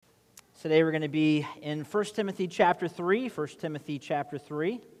Today we're going to be in 1 Timothy chapter 3, 1 Timothy chapter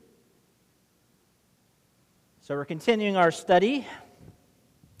 3. So we're continuing our study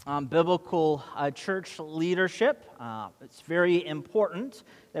on biblical church leadership. It's very important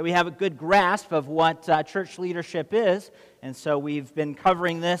that we have a good grasp of what church leadership is. And so we've been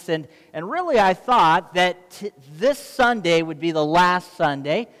covering this. And really I thought that this Sunday would be the last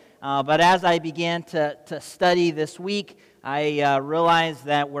Sunday. But as I began to study this week, I realized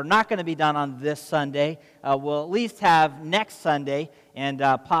that we're not going to be done on this Sunday. We'll at least have next Sunday and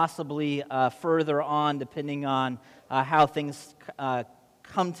possibly further on, depending on how things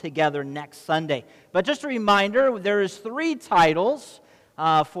come together next Sunday. But just a reminder, there is 3 titles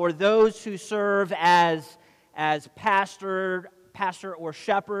for those who serve as pastor or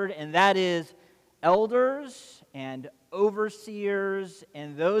shepherd, and that is elders and overseers,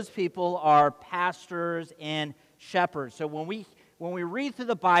 and those people are pastors and shepherds. So when we read through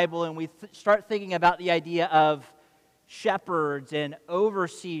the Bible and we start thinking about the idea of shepherds and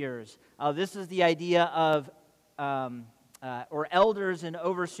overseers, this is the idea of or elders and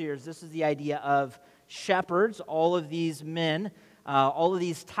overseers. This is the idea of shepherds. All of these men, all of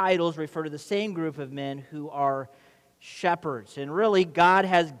these titles refer to the same group of men who are shepherds. And really, God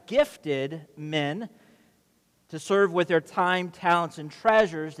has gifted men to serve with their time, talents, and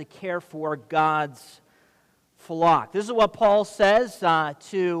treasures to care for God's flock. This is what Paul says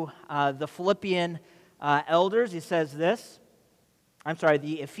to the Philippian elders. He says this.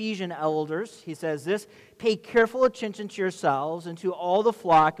 The Ephesian elders. He says this: "Pay careful attention to yourselves and to all the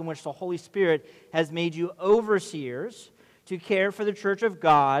flock in which the Holy Spirit has made you overseers, to care for the church of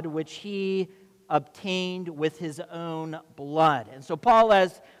God, which he obtained with his own blood." And so Paul,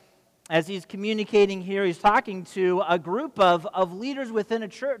 as he's communicating here, he's talking to a group of leaders within a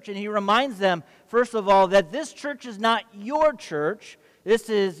church, and he reminds them, first of all, that this church is not your church. This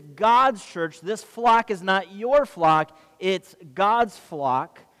is God's church. This flock is not your flock. It's God's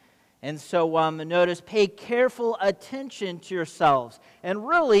flock. And so notice, pay careful attention to yourselves. And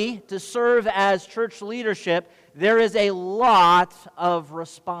really, to serve as church leadership, there is a lot of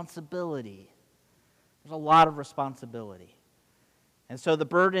responsibility. There's a lot of responsibility. And so the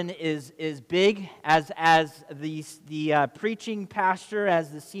burden is big. As the preaching pastor,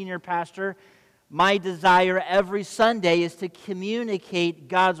 as the senior pastor, my desire every Sunday is to communicate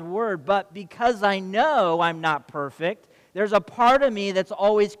God's word. But because I know I'm not perfect, there's a part of me that's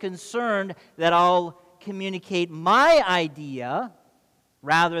always concerned that I'll communicate my idea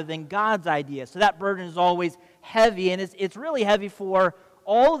rather than God's idea. So that burden is always heavy, and it's really heavy for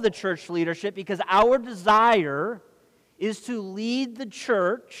all of the church leadership, because our desire is to lead the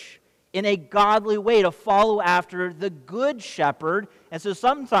church in a godly way, to follow after the good shepherd. And so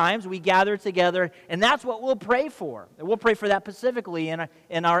sometimes we gather together, and that's what we'll pray for. And we'll pray for that specifically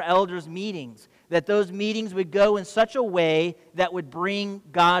in our elders' meetings, that those meetings would go in such a way that would bring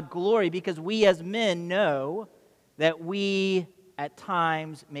God glory, because we as men know that we at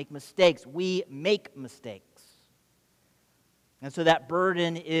times make mistakes. We make mistakes. And so that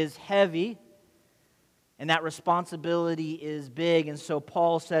burden is heavy, and that responsibility is big. And so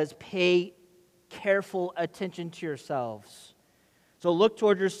Paul says, pay careful attention to yourselves. So look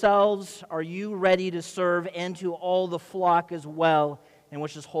toward yourselves. Are you ready to serve, and to all the flock as well, in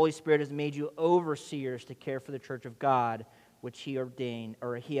which the Holy Spirit has made you overseers to care for the church of God, which he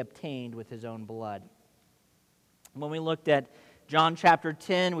obtained with his own blood? When we looked at John chapter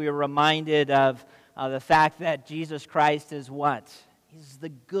 10, we were reminded of the fact that Jesus Christ is what? He's the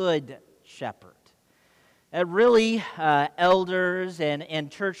good shepherd. That really, elders and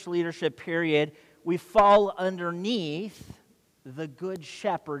church leadership, period, we fall underneath the good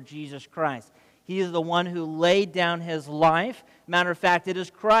shepherd, Jesus Christ. He is the one who laid down his life. Matter of fact, it is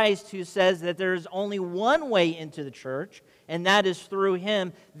Christ who says that there is only one way into the church, and that is through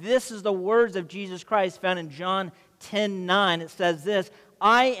him. This is the words of Jesus Christ found in John 10:9. It says this: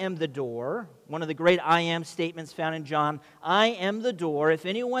 "I am the door," one of the great I am statements found in John. "I am the door. If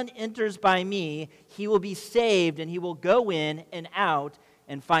anyone enters by me, he will be saved, and he will go in and out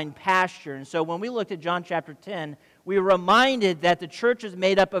and find pasture." And so when we looked at John chapter 10, we were reminded that the church is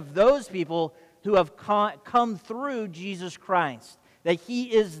made up of those people who have come through Jesus Christ, that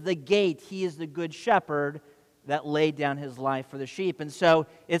he is the gate, he is the good shepherd that laid down his life for the sheep. And so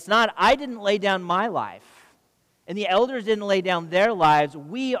it's not, I didn't lay down my life, and the elders didn't lay down their lives.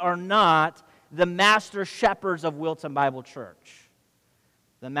 We are not the master shepherds of Wilton Bible Church.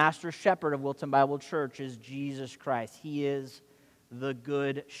 The master shepherd of Wilton Bible Church is Jesus Christ. He is the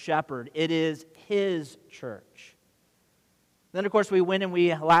good shepherd. It is his church. Then, of course,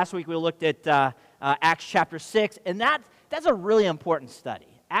 last week we looked at Acts chapter 6, and that's a really important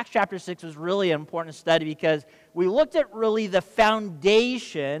study. Acts chapter 6 was really an important study because we looked at really the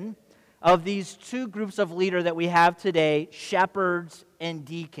foundation of these two groups of leader that we have today, shepherds and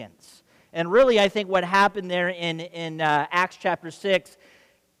deacons. And really, I think what happened there in Acts chapter 6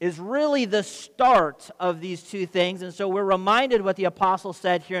 is really the start of these two things. And so we're reminded what the apostle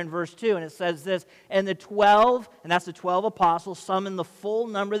said here in verse 2. And it says this, and the 12, and that's the 12 apostles, summoned the full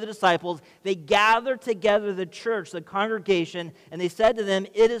number of the disciples. They gathered together the church, the congregation, and they said to them,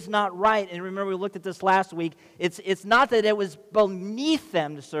 it is not right. And remember, we looked at this last week. It's not that it was beneath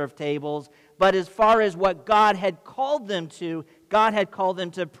them to serve tables, but as far as what God had called them to, God had called them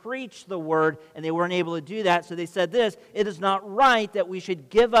to preach the word, and they weren't able to do that. So they said this, it is not right that we should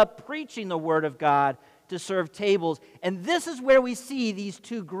give up preaching the word of God to serve tables. And this is where we see these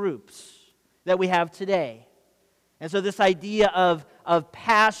two groups that we have today. And so this idea of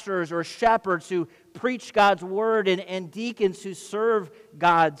pastors or shepherds who preach God's word and deacons who serve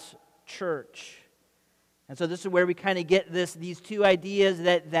God's church. And so this is where we kind of get these two ideas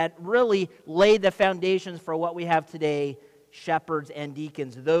that really laid the foundations for what we have today, shepherds and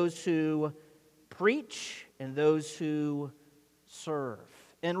deacons, those who preach and those who serve.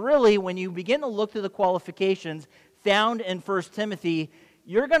 And really, when you begin to look through the qualifications found in 1 Timothy,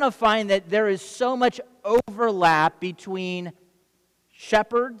 you're going to find that there is so much overlap between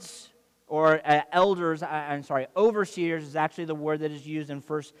shepherds or overseers is actually the word that is used in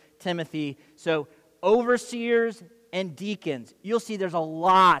 1 Timothy. So overseers and deacons, you'll see there's a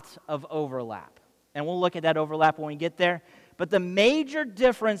lot of overlap. And we'll look at that overlap when we get there. But the major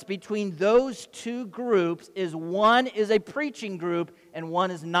difference between those two groups is one is a preaching group and one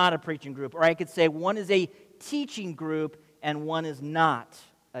is not a preaching group. Or I could say one is a teaching group and one is not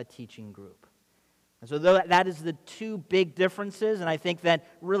a teaching group. And so that is the two big differences. And I think that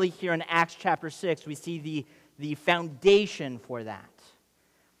really here in Acts chapter 6, we see the foundation for that.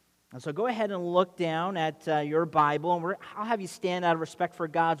 And so go ahead and look down at your Bible, and I'll have you stand out of respect for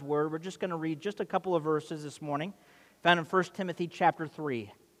God's Word. We're just going to read just a couple of verses this morning, found in 1 Timothy chapter 3.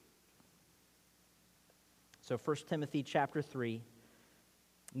 So 1 Timothy chapter 3.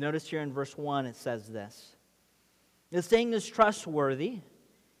 Notice here in verse 1 it says this. The saying is trustworthy.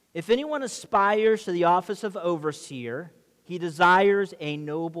 If anyone aspires to the office of overseer, he desires a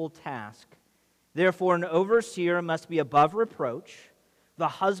noble task. Therefore an overseer must be above reproach, the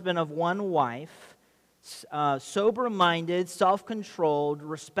husband of one wife, sober-minded, self-controlled,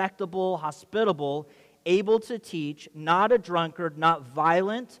 respectable, hospitable, able to teach, not a drunkard, not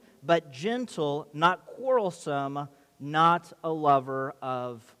violent, but gentle, not quarrelsome, not a lover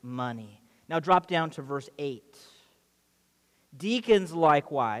of money. Now drop down to verse 8. Deacons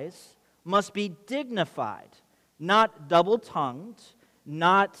likewise must be dignified, not double-tongued,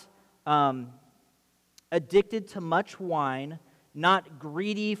 not addicted to much wine, not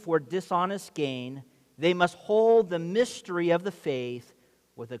greedy for dishonest gain. They must hold the mystery of the faith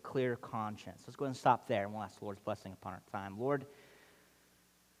with a clear conscience. Let's go ahead and stop there, and we'll ask the Lord's blessing upon our time. Lord,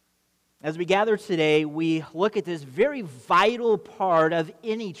 as we gather today, we look at this very vital part of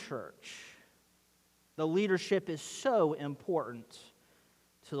any church. The leadership is so important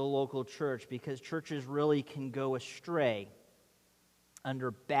to the local church because churches really can go astray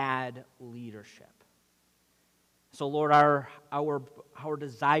under bad leadership. So, Lord, our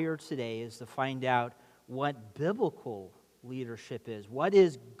desire today is to find out what biblical leadership is. What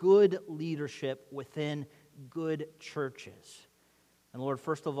is good leadership within good churches? And, Lord,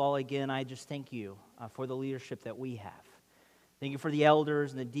 first of all, again, I just thank you for the leadership that we have. Thank you for the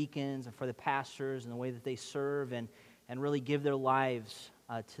elders and the deacons and for the pastors and the way that they serve and really give their lives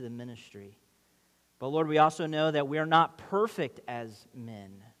to the ministry. But, Lord, we also know that we are not perfect as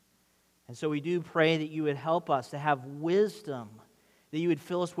men. And so we do pray that you would help us to have wisdom, that you would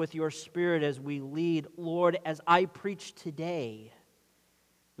fill us with your Spirit as we lead. Lord, as I preach today,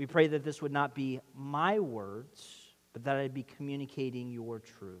 we pray that this would not be my words, but that I'd be communicating your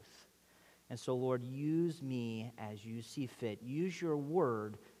truth. And so, Lord, use me as you see fit. Use your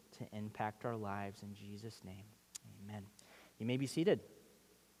word to impact our lives. In Jesus' name, amen. You may be seated.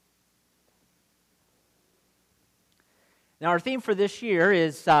 Now, our theme for this year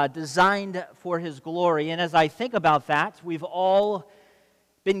is designed for His glory. And as I think about that, we've all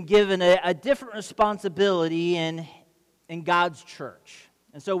been given a different responsibility in God's church.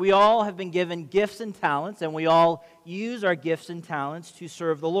 And so we all have been given gifts and talents, and we all use our gifts and talents to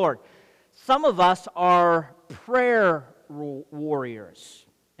serve the Lord. Some of us are prayer warriors.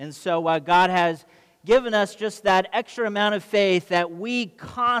 And so God has given us just that extra amount of faith that we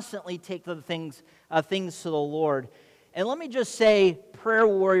constantly take the things to the Lord. And let me just say, prayer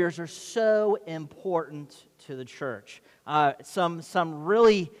warriors are so important to the church. some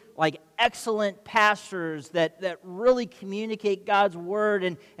really excellent pastors that really communicate God's word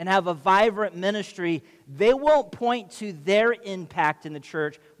and have a vibrant ministry, they won't point to their impact in the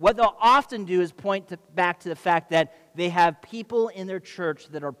church. What they'll often do is point back to the fact that they have people in their church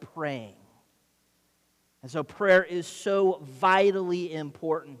that are praying. And so prayer is so vitally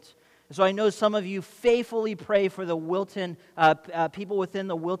important. So I know some of you faithfully pray for the Wilton, people within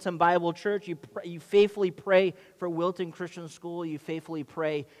the Wilton Bible Church. You faithfully pray for Wilton Christian School. You faithfully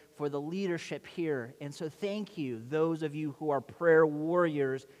pray for the leadership here. And so thank you, those of you who are prayer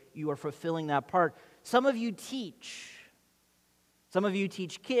warriors. You are fulfilling that part. Some of you teach. Some of you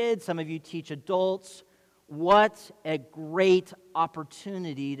teach kids. Some of you teach adults. What a great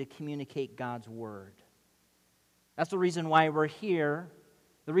opportunity to communicate God's word. That's the reason why we're here.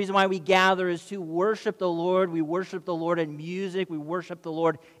 The reason why we gather is to worship the Lord. We worship the Lord in music. We worship the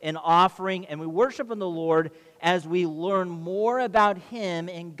Lord in offering. And we worship in the Lord as we learn more about Him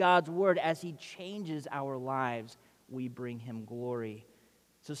in God's Word. As He changes our lives, we bring Him glory.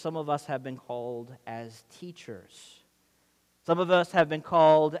 So some of us have been called as teachers. Some of us have been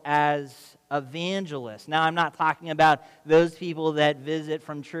called as evangelists. Now, I'm not talking about those people that visit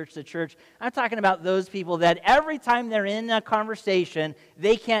from church to church. I'm talking about those people that every time they're in a conversation,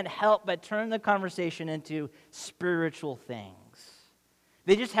 they can't help but turn the conversation into spiritual things.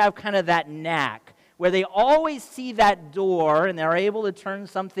 They just have kind of that knack where they always see that door and they're able to turn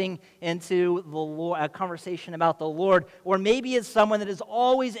something into the Lord, a conversation about the Lord. Or maybe it's someone that is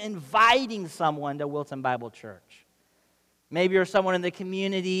always inviting someone to Wilton Bible Church. Maybe you're someone in the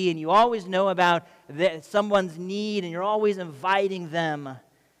community and you always know about someone's need and you're always inviting them. And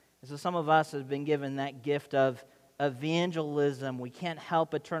so some of us have been given that gift of evangelism. We can't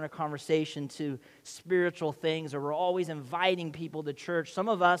help but turn a conversation to spiritual things, or we're always inviting people to church. Some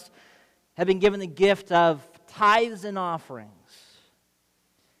of us have been given the gift of tithes and offerings.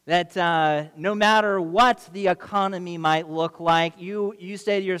 That no matter what the economy might look like, you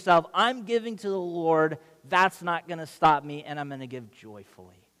say to yourself, I'm giving to the Lord. That's not going to stop me, and I'm going to give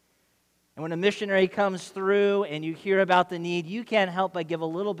joyfully. And when a missionary comes through and you hear about the need, you can't help but give a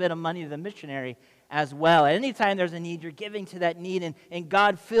little bit of money to the missionary as well. At any time there's a need, you're giving to that need, and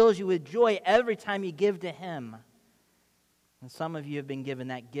God fills you with joy every time you give to Him. And some of you have been given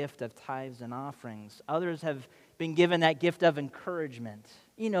that gift of tithes and offerings. Others have been given that gift of encouragement.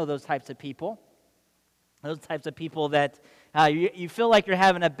 You know those types of people. Those types of people that you feel like you're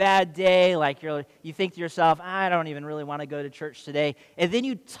having a bad day, like you think to yourself, I don't even really want to go to church today. And then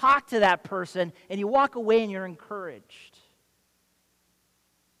you talk to that person and you walk away and you're encouraged.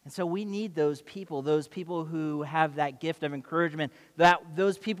 And so we need those people who have that gift of encouragement,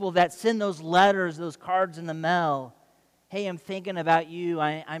 those people that send those letters, those cards in the mail. Hey, I'm thinking about you.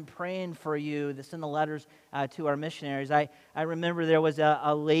 I'm praying for you. They send the letters to our missionaries. I remember there was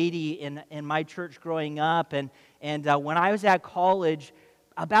a lady in my church growing up, and when I was at college,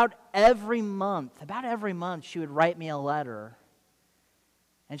 about every month, she would write me a letter.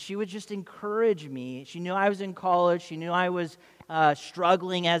 And she would just encourage me. She knew I was in college. She knew I was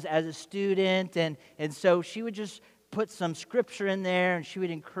struggling as a student, and so she would just put some scripture in there, and she would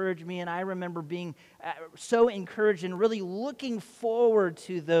encourage me. And I remember being so encouraged and really looking forward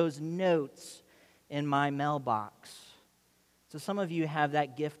to those notes in my mailbox. So some of you have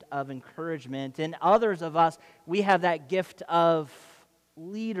that gift of encouragement, and others of us, we have that gift of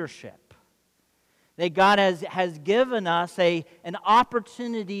leadership. That God has given us an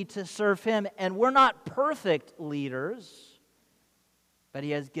opportunity to serve Him, and we're not perfect leaders, but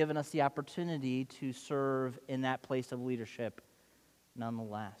He has given us the opportunity to serve in that place of leadership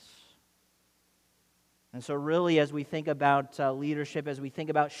nonetheless. And so really, as we think about leadership, as we think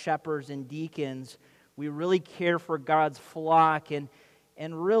about shepherds and deacons, we really care for God's flock.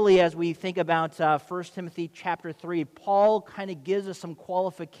 And really, as we think about 1 Timothy chapter 3, Paul kind of gives us some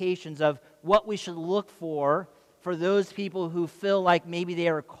qualifications of what we should look for those people who feel like maybe they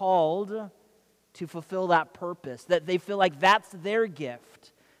are called to fulfill that purpose, that they feel like that's their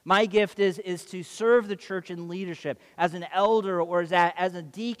gift. My gift is to serve the church in leadership as an elder or as a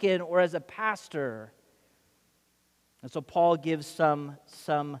deacon or as a pastor. And so Paul gives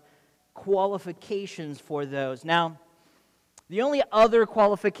some qualifications for those. Now, the only other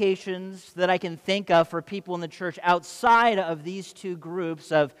qualifications that I can think of for people in the church outside of these two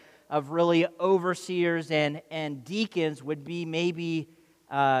groups of really overseers and deacons would be maybe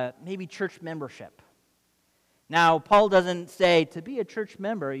church membership. Now, Paul doesn't say to be a church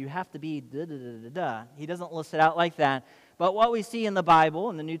member, you have to be da-da-da-da-da. He doesn't list it out like that. But what we see in the Bible,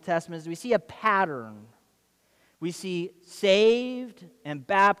 in the New Testament, is we see a pattern. We see saved and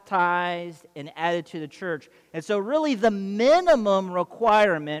baptized and added to the church. And so really the minimum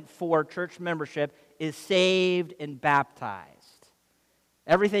requirement for church membership is saved and baptized.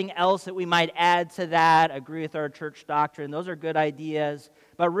 Everything else that we might add to that, agree with our church doctrine, those are good ideas.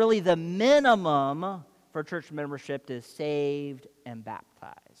 But really the minimum for church membership is saved and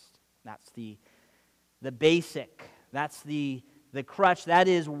baptized. That's the basic. That's the crutch. That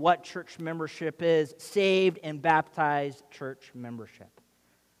is what church membership is. Saved and baptized church membership.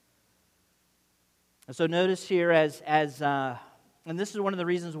 And so notice here and this is one of the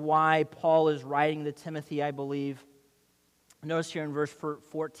reasons why Paul is writing to Timothy, I believe. Notice here in verse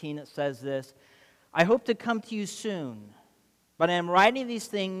 14 it says this, I hope to come to you soon, but I am writing these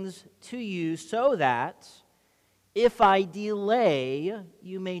things to you so that if I delay,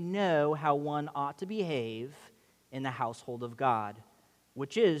 you may know how one ought to behave in the household of God,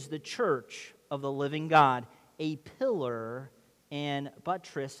 which is the church of the living God, a pillar and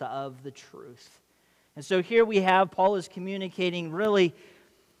buttress of the truth. And so here we have, Paul is communicating really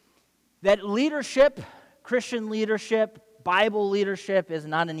that leadership, Christian leadership, Bible leadership is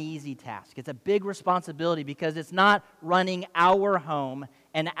not an easy task. It's a big responsibility because it's not running our home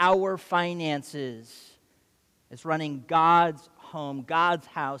and our finances. It's running God's home, God's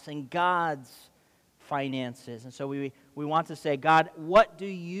house, and God's finances. And so we want to say, God, what do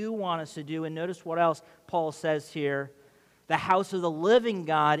you want us to do? And notice what else Paul says here. The house of the living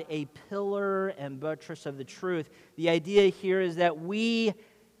God, a pillar and buttress of the truth. The idea here is that we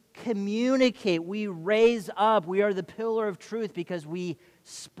communicate, we raise up, we are the pillar of truth because we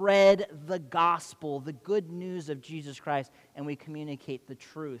spread the gospel, the good news of Jesus Christ, and we communicate the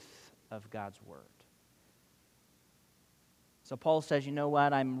truth of God's word. So Paul says, you know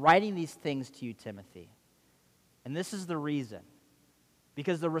what, I'm writing these things to you, Timothy, and this is the reason.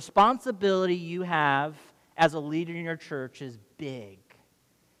 Because the responsibility you have as a leader in your church is big.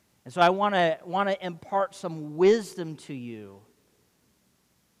 And so I want to impart some wisdom to you.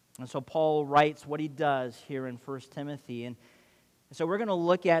 And so Paul writes what he does here in 1 Timothy. And so we're going to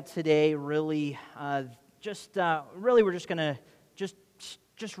look at today really, we're just going to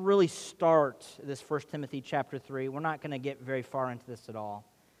just really start this 1 Timothy chapter 3. We're not going to get very far into this at all.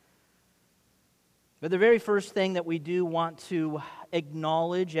 But the very first thing that we do want to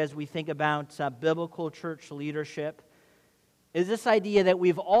acknowledge as we think about biblical church leadership is this idea that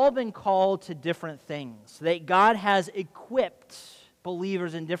we've all been called to different things, that God has equipped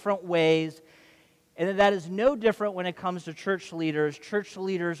believers in different ways, and that is no different when it comes to church leaders. Church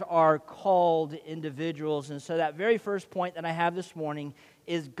leaders are called individuals, and so that very first point that I have this morning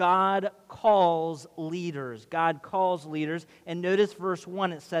is God calls leaders. God calls leaders, and notice verse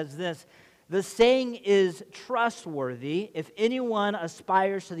 1, it says this, the saying is trustworthy. If anyone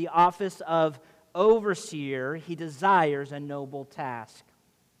aspires to the office of overseer, he desires a noble task.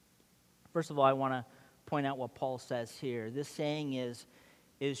 First of all, I want to point out what Paul says here. This saying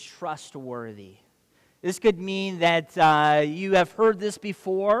is trustworthy. This could mean that you have heard this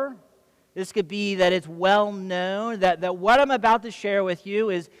before. This could be that it's well known, that what I'm about to share with you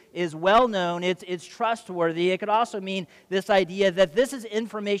is well known, it's trustworthy. It could also mean this idea that this is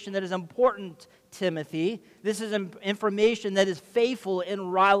information that is important, Timothy. This is information that is faithful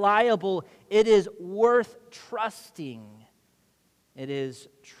and reliable. It is worth trusting. It is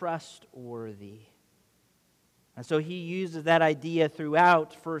trustworthy. And so he uses that idea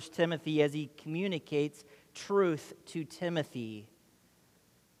throughout 1 Timothy as he communicates truth to Timothy.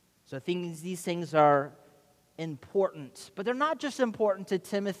 So these things are important. But they're not just important to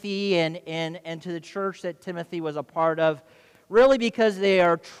Timothy and to the church that Timothy was a part of, really because these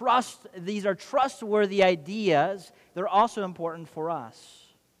are trustworthy ideas. They're also important for us.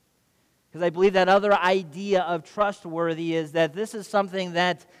 Because I believe that other idea of trustworthy is that this is something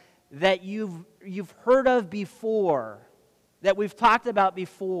that you've heard of before, that we've talked about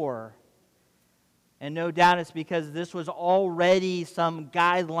before. And no doubt it's because this was already some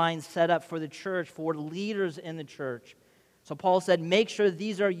guidelines set up for the church, for leaders in the church. So Paul said, make sure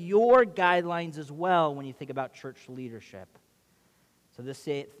these are your guidelines as well when you think about church leadership. So this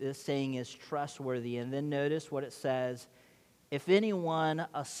saying is trustworthy. And then notice what it says, if anyone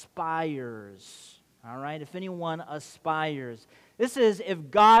aspires, all right, if anyone aspires. This is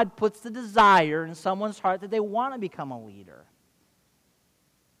if God puts the desire in someone's heart that they want to become a leader.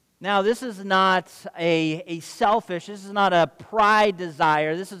 Now, this is not a selfish, this is not a pride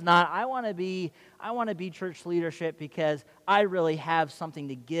desire. This is not, I want to be church leadership because I really have something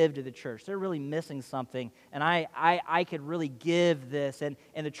to give to the church. They're really missing something, and I could really give this, and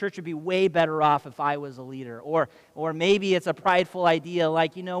the church would be way better off if I was a leader. Or maybe it's a prideful idea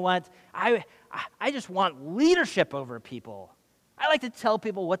like, you know what, I just want leadership over people. I like to tell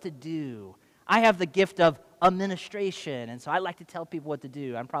people what to do. I have the gift of administration, and so I like to tell people what to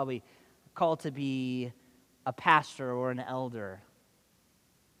do. I'm probably called to be a pastor or an elder.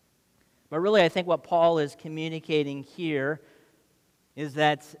 But really, I think what Paul is communicating here is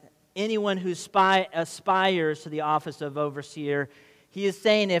that anyone who aspires to the office of overseer, he is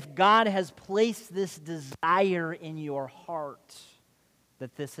saying if God has placed this desire in your heart,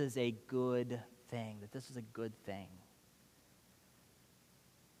 that this is a good thing, that this is a good thing.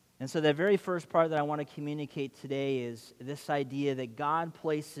 And so the very first part that I want to communicate today is this idea that God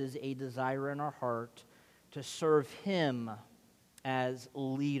places a desire in our heart to serve Him as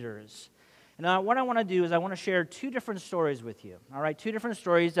leaders. And what I want to do is I want to share two different stories with you. All right, two different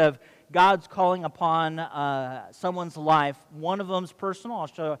stories of God's calling upon someone's life. One of them is personal.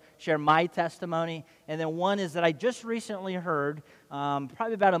 I'll share my testimony. And then one is that I just recently heard,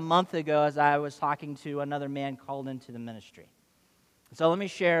 probably about a month ago, as I was talking to another man called into the ministry. So let me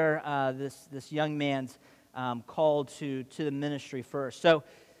share this young man's call to the ministry first. So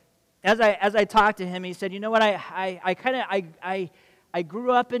as I talked to him, he said, you know what, I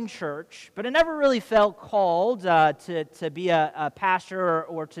grew up in church, but I never really felt called to be a pastor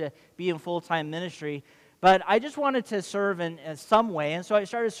or to be in full-time ministry. But I just wanted to serve in some way, and so I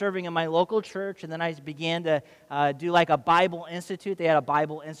started serving in my local church, and then I began to do like a Bible Institute. They had a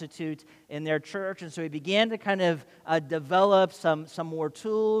Bible Institute in their church, and so he began to kind of develop some more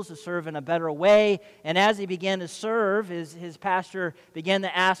tools to serve in a better way. And as he began to serve, his pastor began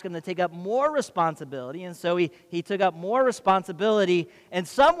to ask him to take up more responsibility, and so he took up more responsibility, and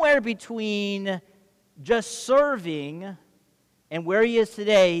somewhere between just serving and where he is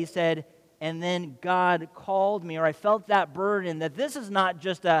today, he said, and then God called me, or I felt that burden that this is not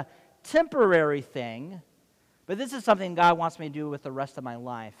just a temporary thing, but this is something God wants me to do with the rest of my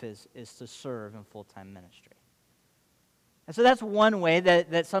life, is to serve in full-time ministry. And so that's one way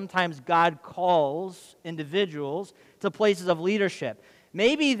that sometimes God calls individuals to places of leadership.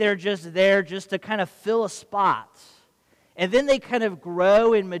 Maybe they're just there just to kind of fill a spot. And then they kind of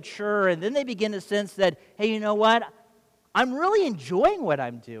grow and mature, and then they begin to sense that, hey, you know what? I'm really enjoying what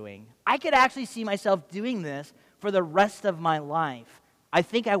I'm doing. I could actually see myself doing this for the rest of my life. I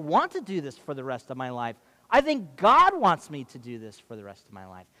think I want to do this for the rest of my life. I think God wants me to do this for the rest of my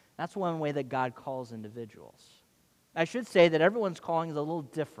life. That's one way that God calls individuals. I should say that everyone's calling is a little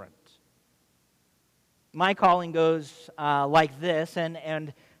different. My calling goes like this,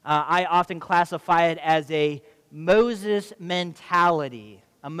 and I often classify it as a Moses mentality.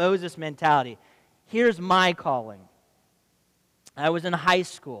 A Moses mentality. Here's my calling. I was in high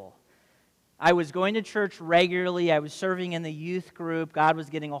school. I was going to church regularly. I was serving in the youth group. God was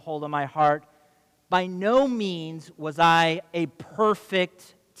getting a hold of my heart. By no means was I a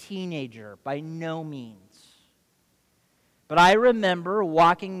perfect teenager. By no means. But I remember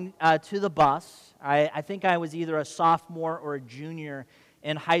walking to the bus. I think I was either a sophomore or a junior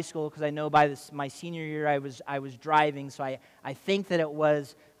in high school, because I know by my senior year I was driving. So I think that it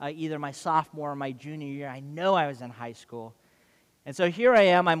was either my sophomore or my junior year. I know I was in high school. And so here I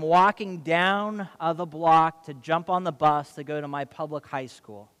am, I'm walking down the block to jump on the bus to go to my public high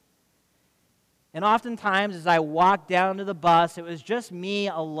school. And oftentimes as I walked down to the bus, it was just me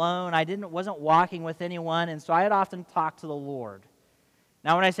alone. I wasn't walking with anyone, and so I had often talked to the Lord.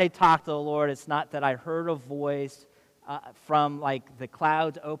 Now when I say talk to the Lord, it's not that I heard a voice from like the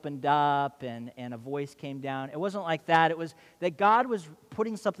clouds opened up and a voice came down. It wasn't like that. It was that God was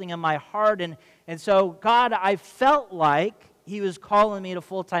putting something in my heart, and so God, I felt like He was calling me to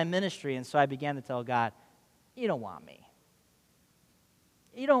full-time ministry, and so I began to tell God, you don't want me.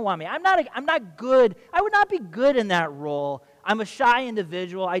 You don't want me. I'm not good. I would not be good in that role. I'm a shy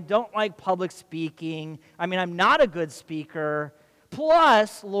individual. I don't like public speaking. I'm not a good speaker.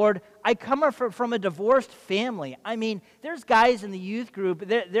 Plus, Lord, I come from a divorced family. There's guys in the youth group,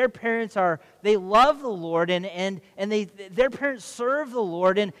 their parents they love the Lord, and their parents serve the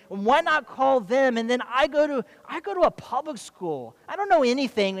Lord, and why not call them? And then I go to a public school. I don't know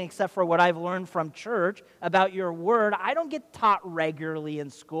anything except for what I've learned from church about your word. I don't get taught regularly in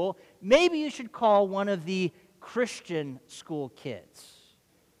school. Maybe you should call one of the Christian school kids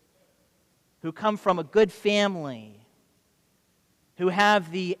who come from a good family, who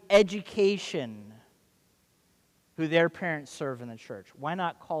have the education, who their parents serve in the church. Why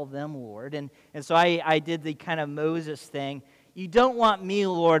not call them Lord? And so I did the kind of Moses thing. You don't want me,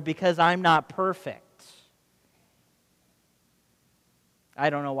 Lord, because I'm not perfect.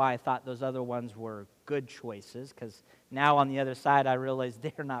 I don't know why I thought those other ones were good choices, because now on the other side I realize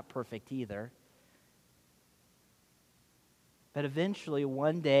they're not perfect either. But eventually,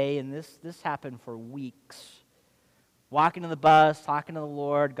 one day, and this happened for weeks, walking in the bus, talking to the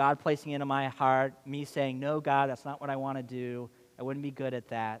Lord, God placing it into my heart, me saying, no, God, that's not what I want to do. I wouldn't be good at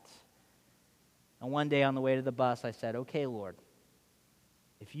that. And one day on the way to the bus, I said, okay, Lord,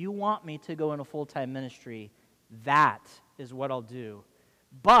 if you want me to go into full-time ministry, that is what I'll do.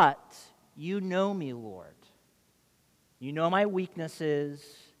 But you know me, Lord. You know my weaknesses.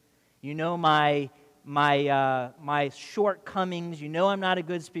 You know my shortcomings. You know I'm not a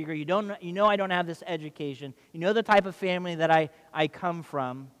good speaker. You know I don't have this education. You know the type of family that I come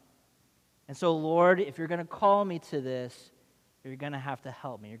from. And so, Lord, if you're going to call me to this, you're going to have to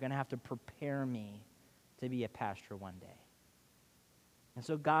help me. You're going to have to prepare me to be a pastor one day. And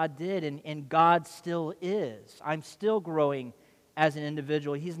so God did, and God still is. I'm still growing as an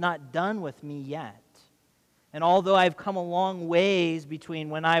individual. He's not done with me yet. And although I've come a long ways between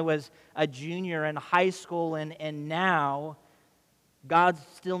when I was a junior in high school and now, God's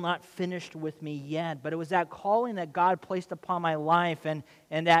still not finished with me yet. But it was that calling that God placed upon my life. And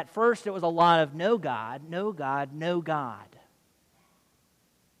at first it was a lot of no God, no God, no God.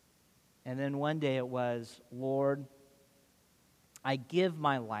 And then one day it was, Lord, I give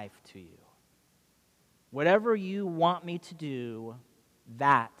my life to you. Whatever you want me to do,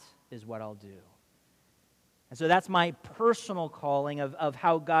 that is what I'll do. And so that's my personal calling of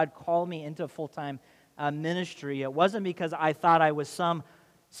how God called me into full-time ministry. It wasn't because I thought I was some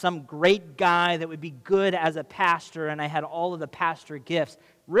great guy that would be good as a pastor and I had all of the pastor gifts.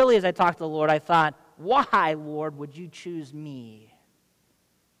 Really, as I talked to the Lord, I thought, why, Lord, would you choose me?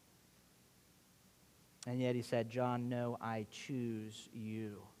 And yet he said, John, no, I choose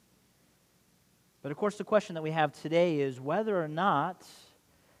you. But of course, the question that we have today is whether or not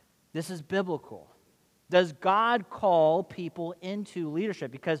this is biblical. Does God call people into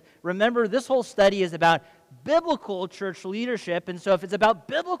leadership? Because remember, this whole study is about biblical church leadership. And so if it's about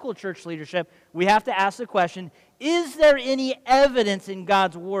biblical church leadership, we have to ask the question, is there any evidence in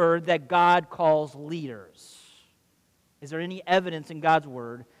God's word that God calls leaders? Is there any evidence in God's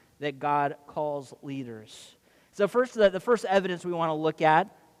word that God calls leaders? So first, the first evidence we want to look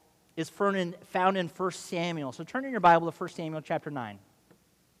at is found in 1 Samuel. So turn in your Bible to 1 Samuel chapter 9.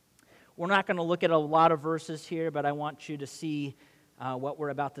 We're not going to look at a lot of verses here, but I want you to see what we're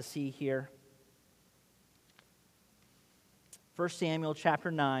about to see here. 1 Samuel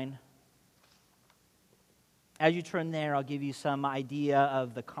chapter 9. As you turn there, I'll give you some idea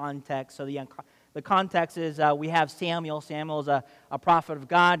of the context. So the context is we have Samuel. Samuel is a prophet of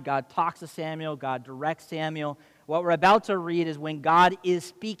God. God talks to Samuel. God directs Samuel. What we're about to read is when God is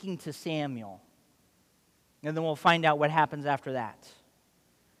speaking to Samuel. And then we'll find out what happens after that.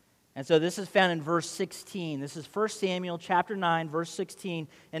 And so this is found in verse 16. This is 1 Samuel chapter 9, verse 16,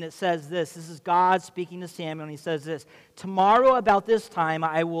 and it says this. This is God speaking to Samuel, and he says this, tomorrow about this time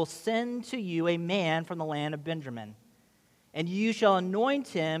I will send to you a man from the land of Benjamin, and you shall anoint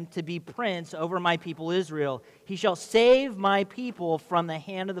him to be prince over my people Israel. He shall save my people from the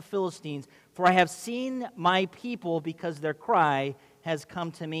hand of the Philistines, for I have seen my people because their cry has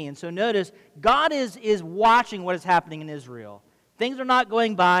come to me. And so notice, God is watching what is happening in Israel. Things are not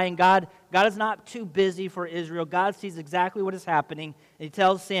going by, and God is not too busy for Israel. God sees exactly what is happening, and he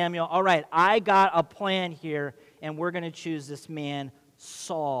tells Samuel, all right, I got a plan here, and we're going to choose this man,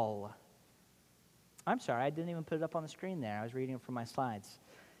 Saul. I'm sorry, I didn't even put it up on the screen there. I was reading it from my slides.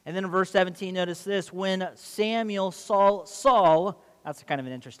 And then in verse 17, notice this. When Samuel saw Saul, that's kind of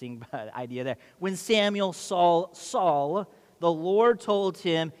an interesting idea there. When Samuel saw Saul, the Lord told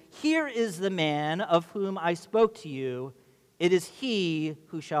him, here is the man of whom I spoke to you. It is he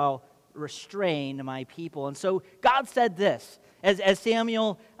who shall restrain my people. And so God said this. As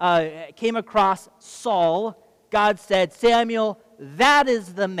Samuel came across Saul, God said, Samuel, that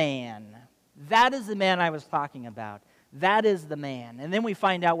is the man. That is the man I was talking about. That is the man. And then we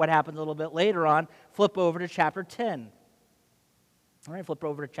find out what happens a little bit later on. Flip over to chapter 10. All right, flip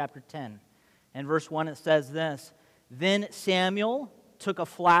over to chapter 10. In verse 1 it says this, then Samuel took a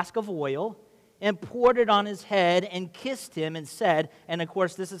flask of oil and poured it on his head and kissed him and said, and of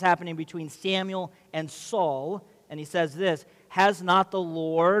course this is happening between Samuel and Saul, and he says this, has not the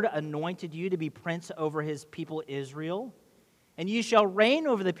Lord anointed you to be prince over his people Israel? And you shall reign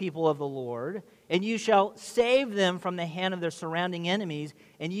over the people of the Lord, and you shall save them from the hand of their surrounding enemies,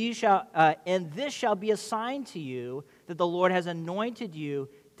 and and this shall be a sign to you that the Lord has anointed you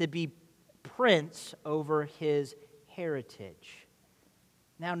to be prince over his heritage.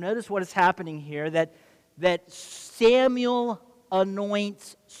 Now notice what is happening here, that Samuel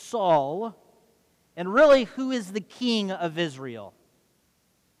anoints Saul, and really who is the king of Israel?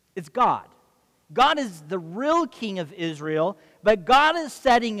 It's God. God is the real king of Israel, but God is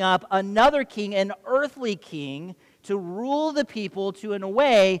setting up another king, an earthly king, to rule the people, to, in a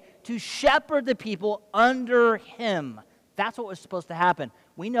way, to shepherd the people under him. That's what was supposed to happen.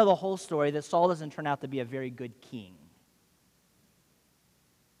 We know the whole story that Saul doesn't turn out to be a very good king.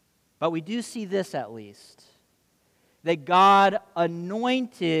 But we do see this at least, that God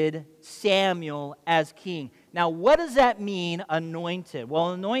anointed Samuel as king. Now, what does that mean, anointed?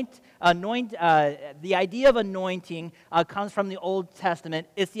 Well, the idea of anointing comes from the Old Testament.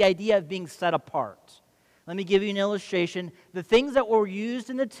 It's the idea of being set apart. Let me give you an illustration. The things that were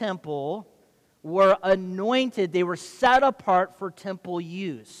used in the temple were anointed. They were set apart for temple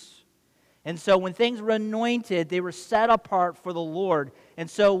use. And so when things were anointed, they were set apart for the Lord. And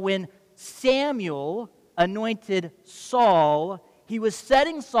so when Samuel anointed Saul, he was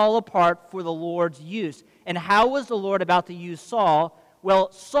setting Saul apart for the Lord's use. And how was the Lord about to use Saul?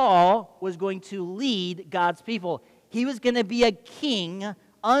 Well, Saul was going to lead God's people. He was going to be a king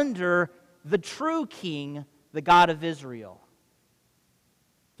under the true king, the God of Israel.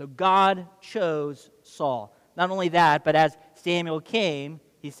 So God chose Saul. Not only that, but as Samuel came,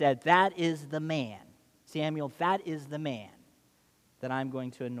 he said, "That is the man. Samuel, that is the man that I'm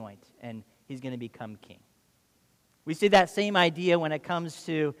going to anoint, and he's going to become king." We see that same idea when it comes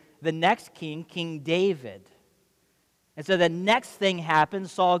to the next king, King David. And so the next thing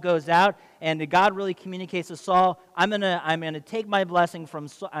happens, Saul goes out, and God really communicates to Saul, I'm going to take my blessing from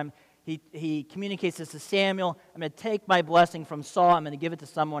Saul. He communicates this to Samuel, I'm going to take my blessing from Saul, I'm going to give it to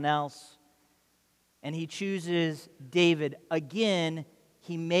someone else. And he chooses David. Again,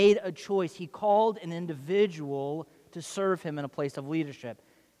 he made a choice. He called an individual to serve him in a place of leadership.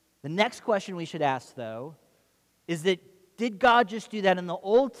 The next question we should ask, though, is that did God just do that in the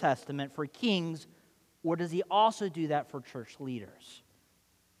Old Testament for kings, or does he also do that for church leaders?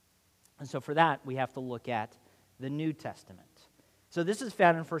 And so for that, we have to look at the New Testament. So this is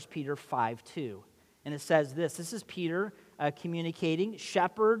found in 1 Peter 5:2. And it says this. This is Peter communicating,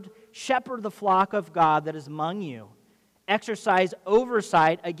 shepherd the flock of God that is among you. Exercise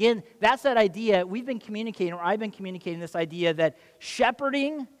oversight. Again, that's that idea. We've been communicating, or I've been communicating this idea that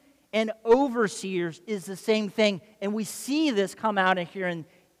shepherding and overseers is the same thing. And we see this come out here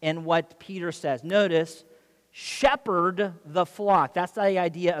in what Peter says. Notice, shepherd the flock. That's the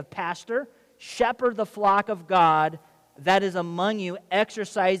idea of pastor. Shepherd the flock of God that is among you,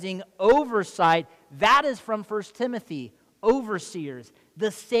 exercising oversight. That is from 1 Timothy, overseers. The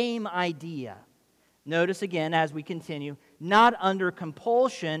same idea. Notice again as we continue, not under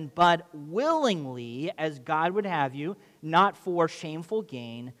compulsion, but willingly, as God would have you, not for shameful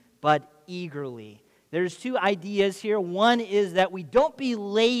gain, but eagerly. There's two ideas here. One is that we don't be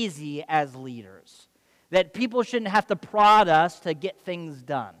lazy as leaders, that people shouldn't have to prod us to get things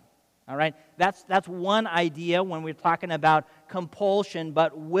done. All right? That's one idea when we're talking about compulsion,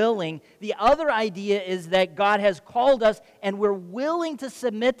 but willing. The other idea is that God has called us and we're willing to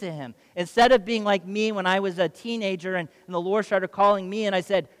submit to Him. Instead of being like me when I was a teenager and the Lord started calling me and I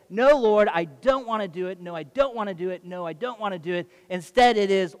said, "No, Lord, I don't want to do it. No, I don't want to do it. No, I don't want to do it." Instead,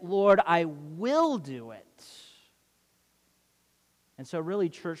 it is, "Lord, I will do it." And so really,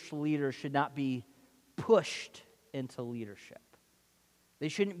 church leaders should not be pushed into leadership. They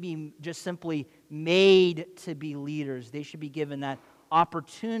shouldn't be just simply made to be leaders. They should be given that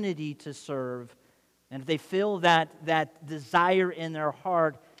opportunity to serve. And if they feel that desire in their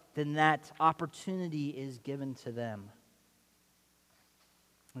heart, then that opportunity is given to them.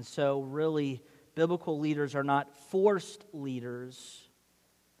 And so really, biblical leaders are not forced leaders,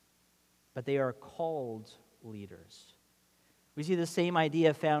 but they are called leaders. We see the same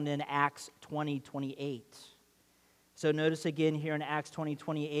idea found in Acts 20:28. So notice again here in Acts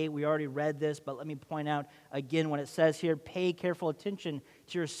 20:28, we already read this, but let me point out again what it says here. Pay careful attention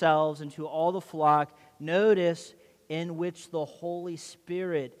to yourselves and to all the flock. Notice in which the Holy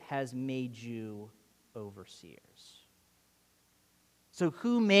Spirit has made you overseers. So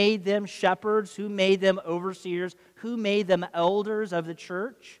who made them shepherds? Who made them overseers? Who made them elders of the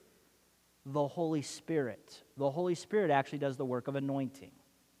church? The Holy Spirit. The Holy Spirit actually does the work of anointing.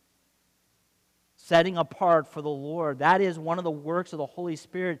 Setting apart for the Lord. That is one of the works of the Holy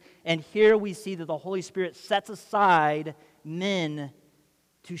Spirit. And here we see that the Holy Spirit sets aside men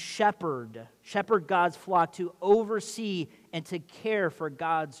to shepherd God's flock, to oversee and to care for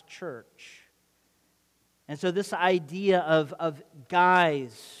God's church. And so this idea of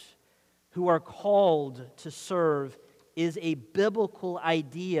guys who are called to serve is a biblical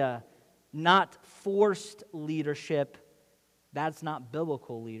idea, not forced leadership. That's not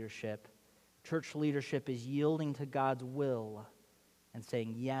biblical leadership. Church leadership is yielding to God's will and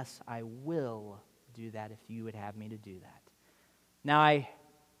saying, yes, I will do that if you would have me to do that. Now, I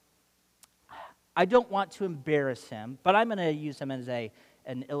don't want to embarrass him, but I'm going to use him as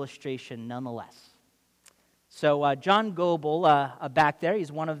an illustration nonetheless. So John Goebel, back there,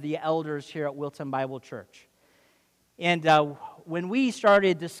 he's one of the elders here at Wilton Bible Church. And when we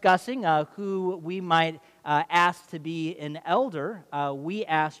started discussing who we might ask to be an elder, we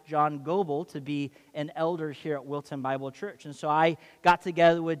asked John Goebel to be an elder here at Wilton Bible Church. And so I got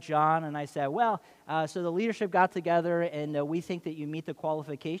together with John and I said, well, so the leadership got together and we think that you meet the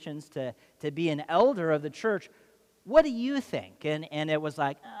qualifications to be an elder of the church. What do you think? And it was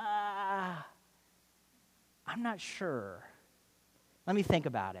like, I'm not sure. Let me think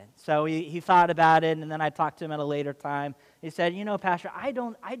about it. So he thought about it, and then I talked to him at a later time. He said, Pastor, I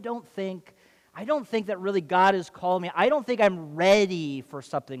don't think that really God has called me. I don't think I'm ready for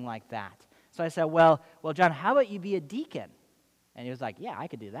something like that. So I said, well, John, how about you be a deacon? And he was like, yeah, I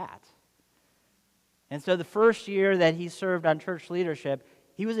could do that. And so the first year that he served on church leadership,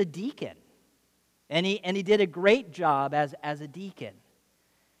 he was a deacon. And he did a great job as a deacon.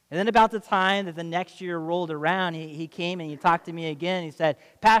 And then about the time that the next year rolled around, he came and he talked to me again. He said,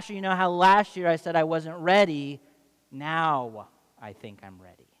 Pastor, you know how last year I said I wasn't ready? Now I think I'm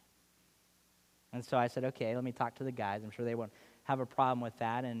ready. And so I said, okay, let me talk to the guys. I'm sure they won't have a problem with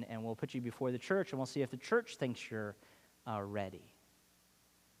that. And we'll put you before the church, and we'll see if the church thinks you're ready.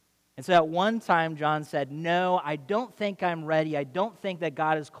 And so at one time, John said, no, I don't think I'm ready. I don't think that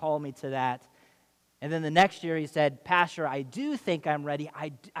God has called me to that. And then the next year he said, Pastor, I do think I'm ready.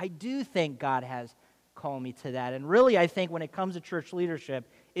 I do think God has called me to that. And really, I think when it comes to church leadership,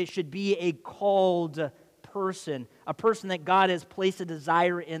 it should be a called person, a person that God has placed a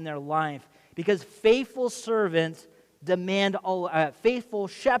desire in their life. Because faithful servants faithful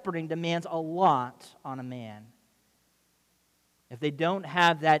shepherding demands a lot on a man. If they don't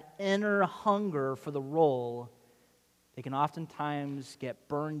have that inner hunger for the role, they can oftentimes get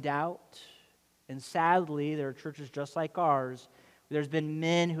burned out. And sadly, there are churches just like ours. There's been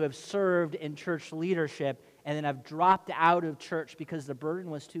men who have served in church leadership and then have dropped out of church because the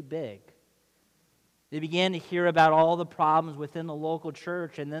burden was too big. They began to hear about all the problems within the local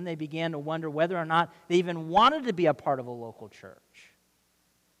church, and then they began to wonder whether or not they even wanted to be a part of a local church.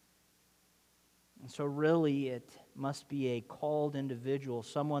 And so really, it must be a called individual,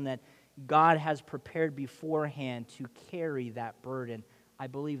 someone that God has prepared beforehand to carry that burden. I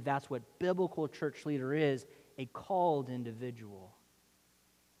believe that's what biblical church leader is, a called individual.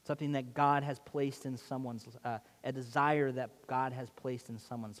 Something that God has placed in someone's, a desire that God has placed in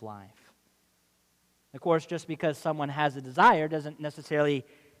someone's life. Of course, just because someone has a desire doesn't necessarily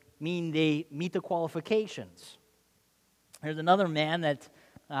mean they meet the qualifications. There's another man that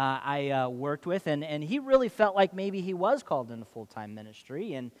I worked with, and he really felt like maybe he was called into full-time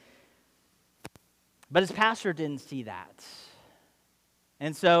ministry, but his pastor didn't see that.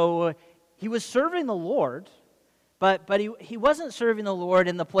 And so he was serving the Lord, but he wasn't serving the Lord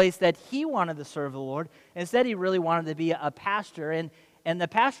in the place that he wanted to serve the Lord. Instead, he really wanted to be a pastor. And the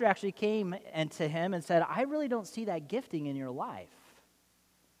pastor actually came to him and said, I really don't see that gifting in your life.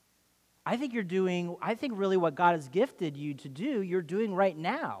 I think really what God has gifted you to do, you're doing right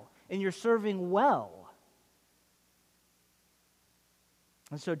now, and you're serving well.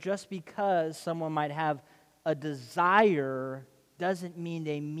 And so just because someone might have a desire doesn't mean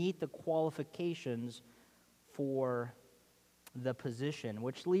they meet the qualifications for the position,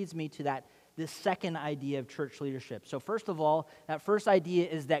 which leads me to this second idea of church leadership. So first of all, that first idea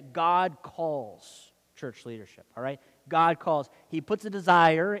is that God calls church leadership, all right? God calls. He puts a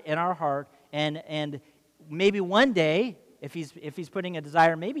desire in our heart, and maybe one day, if he's putting a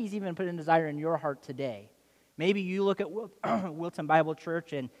desire, maybe he's even putting a desire in your heart today. Maybe you look at Wilton Bible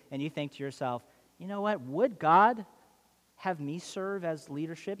Church and you think to yourself, you know what, would God have me serve as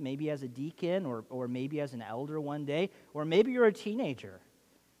leadership, maybe as a deacon or maybe as an elder one day, or maybe you're a teenager.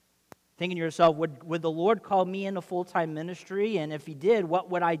 Thinking to yourself, would the Lord call me into full-time ministry? And if he did, what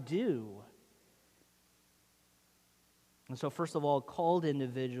would I do? And so first of all, called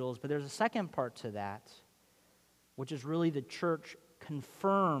individuals, but there's a second part to that, which is really the church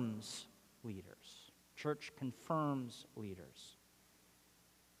confirms leaders. Church confirms leaders.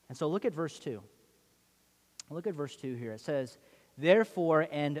 And so look at verse 2. Look at verse 2 here. It says, therefore,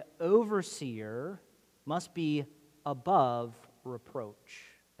 an overseer must be above reproach.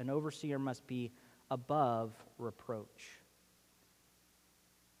 An overseer must be above reproach.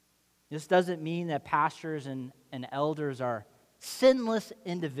 This doesn't mean that pastors and elders are sinless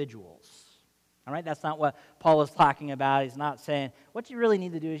individuals. All right, that's not what Paul is talking about. He's not saying, what you really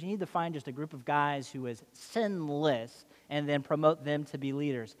need to do is you need to find just a group of guys who is sinless and then promote them to be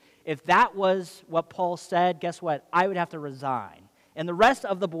leaders. If that was what Paul said, guess what? I would have to resign. And the rest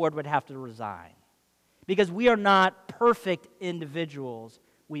of the board would have to resign. Because we are not perfect individuals.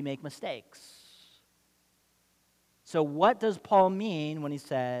 We make mistakes. So what does Paul mean when he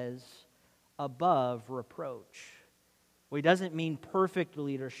says above reproach? Well, he doesn't mean perfect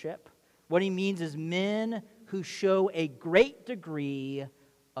leadership. What he means is men who show a great degree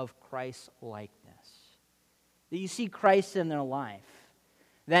of Christ-likeness. That you see Christ in their life.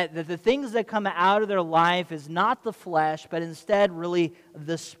 That the things that come out of their life is not the flesh, but instead really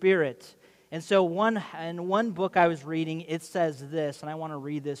the Spirit. And so in one book I was reading, it says this, and I want to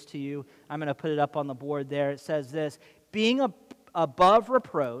read this to you. I'm going to put it up on the board there. It says this: being above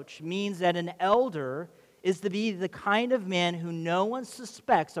reproach means that an elder is to be the kind of man who no one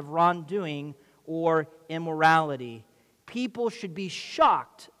suspects of wrongdoing or immorality. People should be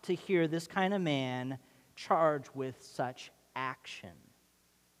shocked to hear this kind of man charged with such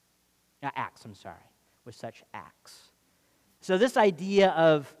with such acts. So this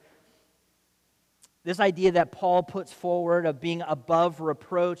idea that Paul puts forward of being above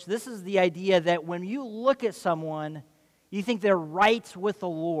reproach, this is the idea that when you look at someone, you think they're right with the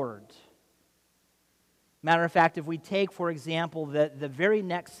Lord. Matter of fact, if we take, for example, the very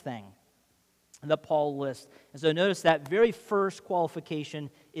next thing that Paul lists, and so notice that very first qualification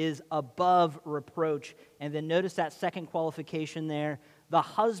is above reproach, and then notice that second qualification there, the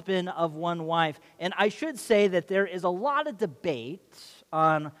husband of one wife. And I should say that there is a lot of debate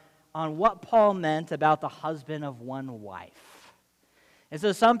on what Paul meant about the husband of one wife. And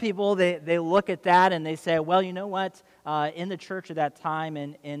so some people, they look at that and they say, well, you know what? In the church at that time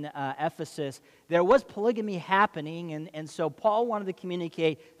in Ephesus, there was polygamy happening, and so Paul wanted to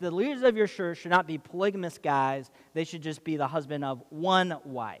communicate the leaders of your church should not be polygamous guys. They should just be the husband of one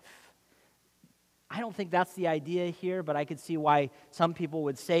wife. I don't think that's the idea here, but I could see why some people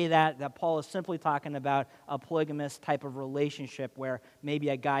would say that Paul is simply talking about a polygamous type of relationship where maybe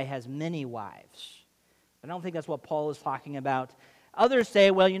a guy has many wives. I don't think that's what Paul is talking about. Others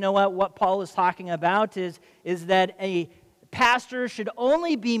say, well, you know what Paul is talking about is that a pastor should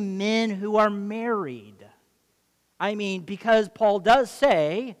only be men who are married. I mean, because Paul does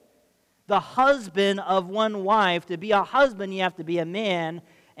say the husband of one wife. To be a husband, you have to be a man.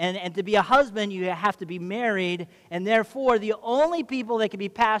 And to be a husband, you have to be married. And therefore, the only people that can be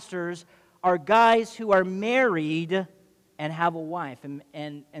pastors are guys who are married and have a wife.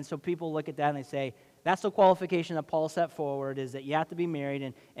 And so people look at that and they say, that's the qualification that Paul set forward, is that you have to be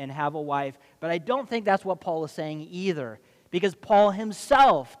married and have a wife. But I don't think that's what Paul is saying either, because Paul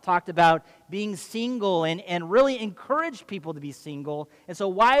himself talked about being single and really encouraged people to be single. And so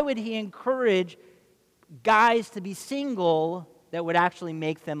why would he encourage guys to be single that would actually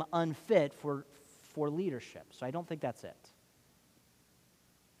make them unfit for leadership? So I don't think that's it.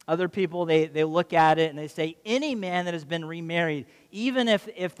 Other people, they look at it and they say any man that has been remarried, even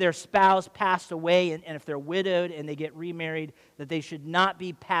if their spouse passed away and if they're widowed and they get remarried, that they should not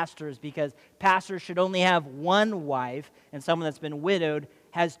be pastors, because pastors should only have one wife, and someone that's been widowed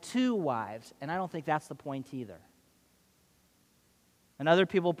has two wives. And I don't think that's the point either. And other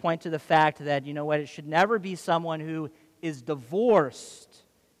people point to the fact that, you know what, it should never be someone who is divorced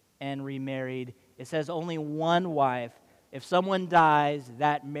and remarried. It says only one wife. If someone dies,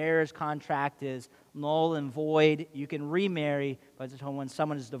 that marriage contract is null and void. You can remarry, but when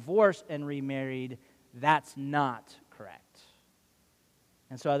someone is divorced and remarried, that's not correct.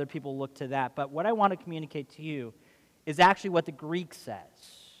 And so other people look to that. But what I want to communicate to you is actually what the Greek says.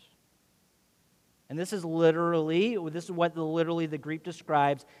 And this is what literally the Greek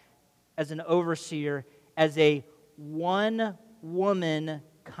describes as an overseer, as a one-woman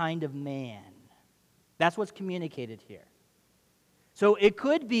kind of man. That's what's communicated here. So it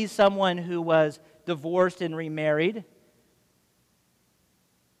could be someone who was divorced and remarried,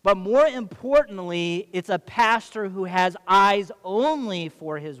 but more importantly, it's a pastor who has eyes only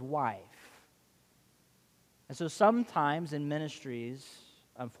for his wife. And so sometimes in ministries,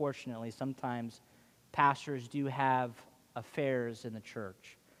 unfortunately, sometimes pastors do have affairs in the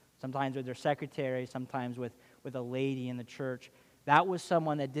church. Sometimes with their secretary, sometimes with a lady in the church. That was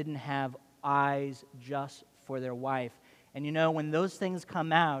someone that didn't have eyes just for their wife. And you know, when those things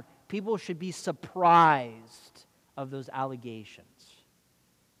come out, people should be surprised of those allegations.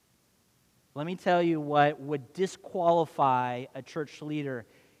 Let me tell you what would disqualify a church leader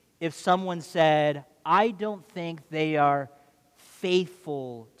if someone said, I don't think they are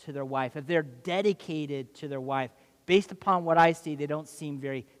faithful to their wife, if they're dedicated to their wife. Based upon what I see, they don't seem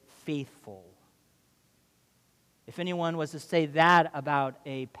very faithful. If anyone was to say that about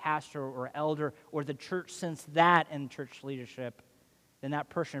a pastor or elder or the church since that in church leadership, then that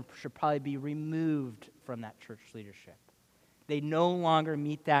person should probably be removed from that church leadership. They no longer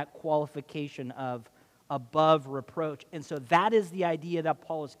meet that qualification of above reproach. And so that is the idea that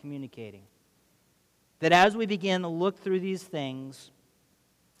Paul is communicating. That as we begin to look through these things,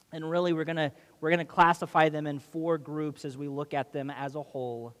 and really we're going to classify them in 4 groups as we look at them as a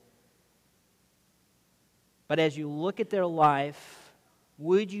whole. But as you look at their life,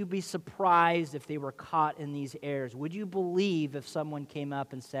 would you be surprised if they were caught in these errors? Would you believe if someone came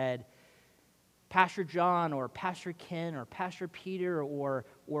up and said, Pastor John or Pastor Ken or Pastor Peter or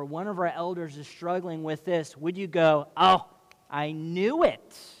one of our elders is struggling with this? Would you go, oh, I knew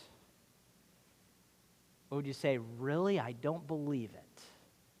it? Or would you say, really, I don't believe it?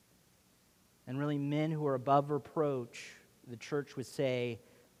 And really, men who are above reproach, the church would say,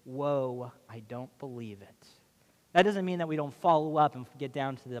 whoa, I don't believe it. That doesn't mean that we don't follow up and get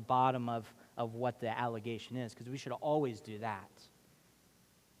down to the bottom of what the allegation is, because we should always do that.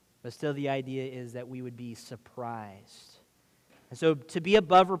 But still, the idea is that we would be surprised. And so to be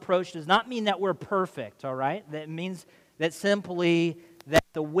above reproach does not mean that we're perfect, all right? That means that simply that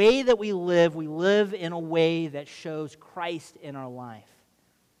the way that we live in a way that shows Christ in our life.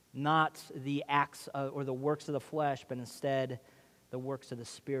 Not the acts or the works of the flesh, but instead the works of the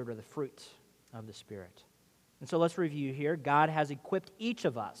Spirit or the fruit of the Spirit. And so let's review here. God has equipped each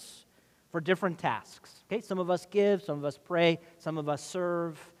of us for different tasks. Okay, some of us give, some of us pray, some of us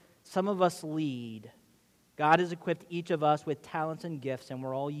serve, some of us lead. God has equipped each of us with talents and gifts, and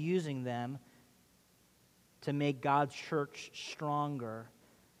we're all using them to make God's church stronger.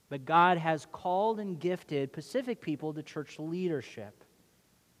 But God has called and gifted Pacific people to church leadership.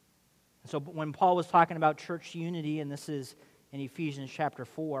 So when Paul was talking about church unity, and this is in Ephesians chapter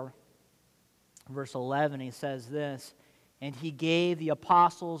 4, verse 11, he says this, and he gave the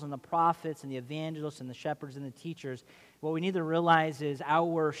apostles and the prophets and the evangelists and the shepherds and the teachers. What we need to realize is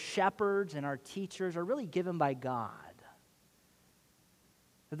our shepherds and our teachers are really given by God.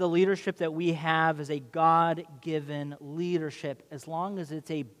 That the leadership that we have is a God-given leadership as long as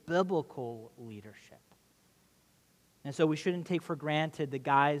it's a biblical leadership. And so we shouldn't take for granted the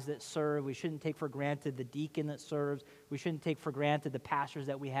guys that serve. We shouldn't take for granted the deacon that serves. We shouldn't take for granted the pastors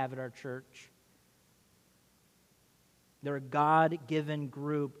that we have at our church. They're a God-given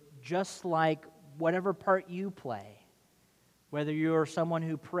group, just like whatever part you play. Whether you're someone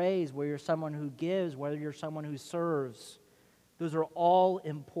who prays, whether you're someone who gives, whether you're someone who serves. Those are all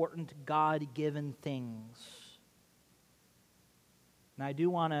important God-given things. And I do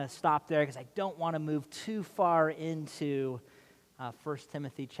want to stop there because I don't want to move too far into 1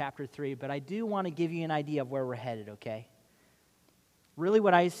 Timothy chapter 3, but I do want to give you an idea of where we're headed, okay? Really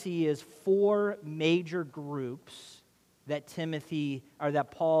what I see is 4 major groups that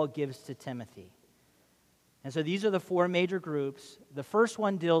Paul gives to Timothy. And so these are the 4 major groups. The first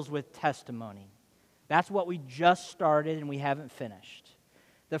one deals with testimony. That's what we just started and we haven't finished.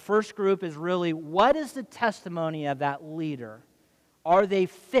 The first group is really, what is the testimony of that leader? Are they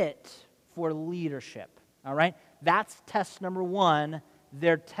fit for leadership? All right? That's test number 1,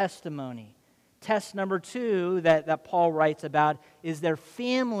 their testimony. Test number 2 that Paul writes about is their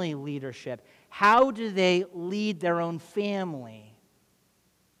family leadership. How do they lead their own family?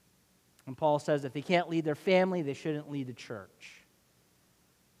 And Paul says if they can't lead their family, they shouldn't lead the church.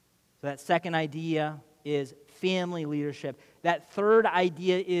 So that second idea is family leadership. That third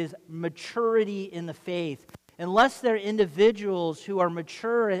idea is maturity in the faith. Unless they're individuals who are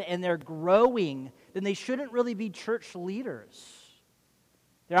mature and they're growing, then they shouldn't really be church leaders.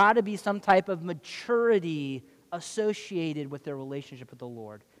 There ought to be some type of maturity associated with their relationship with the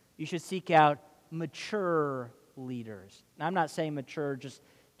Lord. You should seek out mature leaders. Now, I'm not saying mature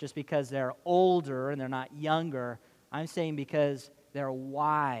just because they're older and they're not younger. I'm saying because they're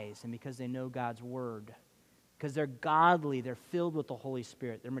wise and because they know God's word. Because they're godly, they're filled with the Holy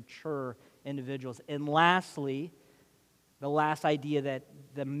Spirit. They're mature individuals. And lastly, the last idea that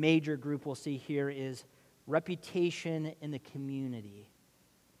the major group will see here is reputation in the community.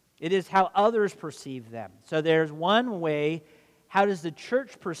 It is how others perceive them. So there's one way, how does the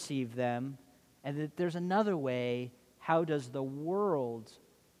church perceive them? And there's another way, how does the world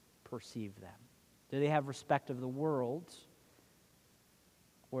perceive them? Do they have respect of the world?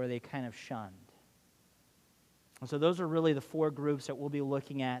 Or are they kind of shunned? And so those are really the 4 groups that we'll be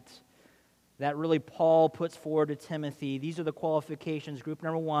looking at that really Paul puts forward to Timothy. These are the qualifications. Group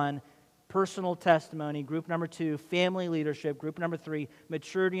number 1, personal testimony. Group number 2, family leadership. Group number 3,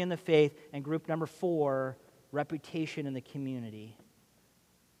 maturity in the faith. And group number 4, reputation in the community.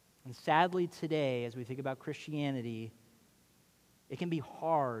 And sadly today, as we think about Christianity, it can be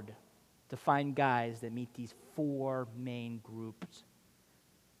hard to find guys that meet these four main groups.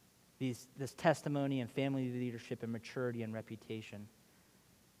 This testimony and family leadership and maturity and reputation.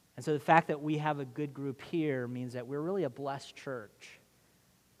 And so the fact that we have a good group here means that we're really a blessed church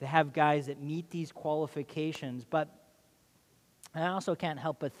to have guys that meet these qualifications. But I also can't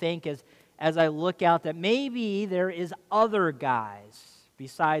help but think as I look out that maybe there is other guys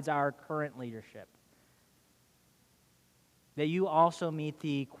besides our current leadership that you also meet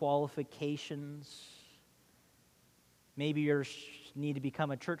the qualifications. Maybe you need to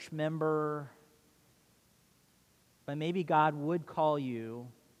become a church member, but maybe God would call you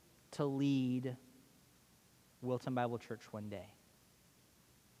to lead Wilton Bible Church one day.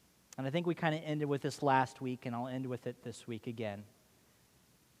 And I think we kind of ended with this last week, and I'll end with it this week again.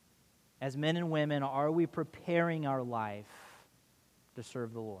 As men and women, are we preparing our life to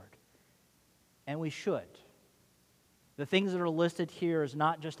serve the Lord? And we should. The things that are listed here is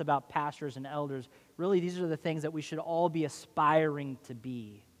not just about pastors and elders. Really, these are the things that we should all be aspiring to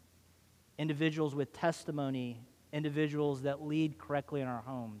be. Individuals with testimony, individuals that lead correctly in our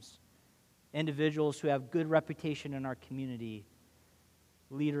homes, individuals who have good reputation in our community,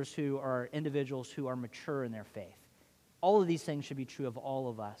 leaders who are individuals who are mature in their faith. All of these things should be true of all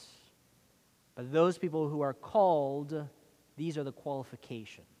of us. But those people who are called, these are the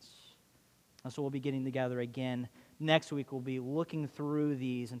qualifications. And so we'll be getting together again next week. We'll be looking through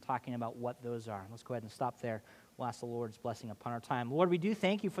these and talking about what those are. Let's go ahead and stop there. We'll ask the Lord's blessing upon our time. Lord, we do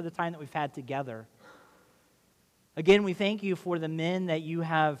thank you for the time that we've had together. Again, we thank you for the men that you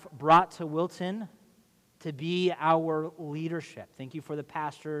have brought to Wilton to be our leadership. Thank you for the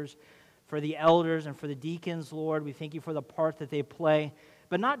pastors, for the elders, and for the deacons, Lord. We thank you for the part that they play.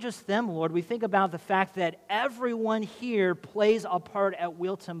 But not just them, Lord. We think about the fact that everyone here plays a part at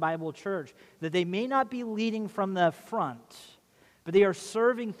Wilton Bible Church, that they may not be leading from the front, but they are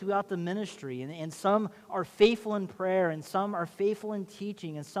serving throughout the ministry. And some are faithful in prayer, and some are faithful in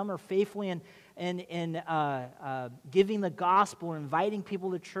teaching, and some are faithful in giving the gospel, inviting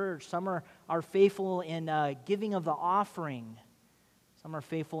people to church. Some are faithful in giving of the offering. Some are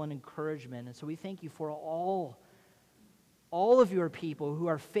faithful in encouragement. And so we thank you for all of your people who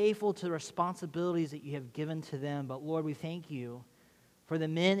are faithful to the responsibilities that you have given to them. But Lord, we thank you for the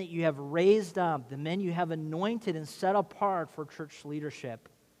men that you have raised up, the men you have anointed and set apart for church leadership.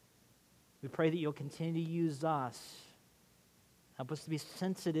 We pray that you'll continue to use us. Help us to be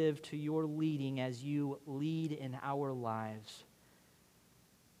sensitive to your leading as you lead in our lives.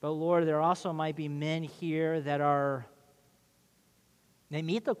 But Lord, there also might be men here that they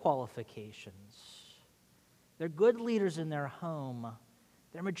meet the qualifications. They're good leaders in their home.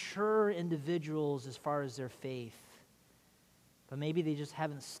 They're mature individuals as far as their faith. But maybe they just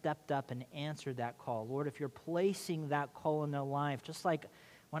haven't stepped up and answered that call. Lord, if you're placing that call in their life, just like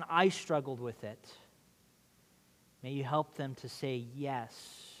when I struggled with it, may you help them to say, yes,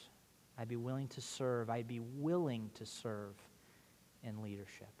 I'd be willing to serve. I'd be willing to serve in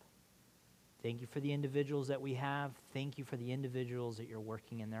leadership. Thank you for the individuals that we have. Thank you for the individuals that you're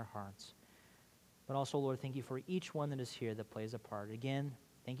working in their hearts. But also, Lord, thank you for each one that is here that plays a part. Again,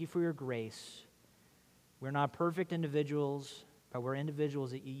 thank you for your grace. We're not perfect individuals, but we're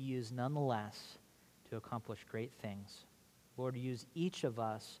individuals that you use nonetheless to accomplish great things. Lord, use each of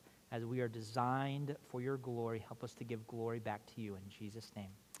us as we are designed for your glory. Help us to give glory back to you in Jesus'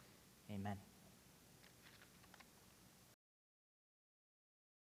 name. Amen.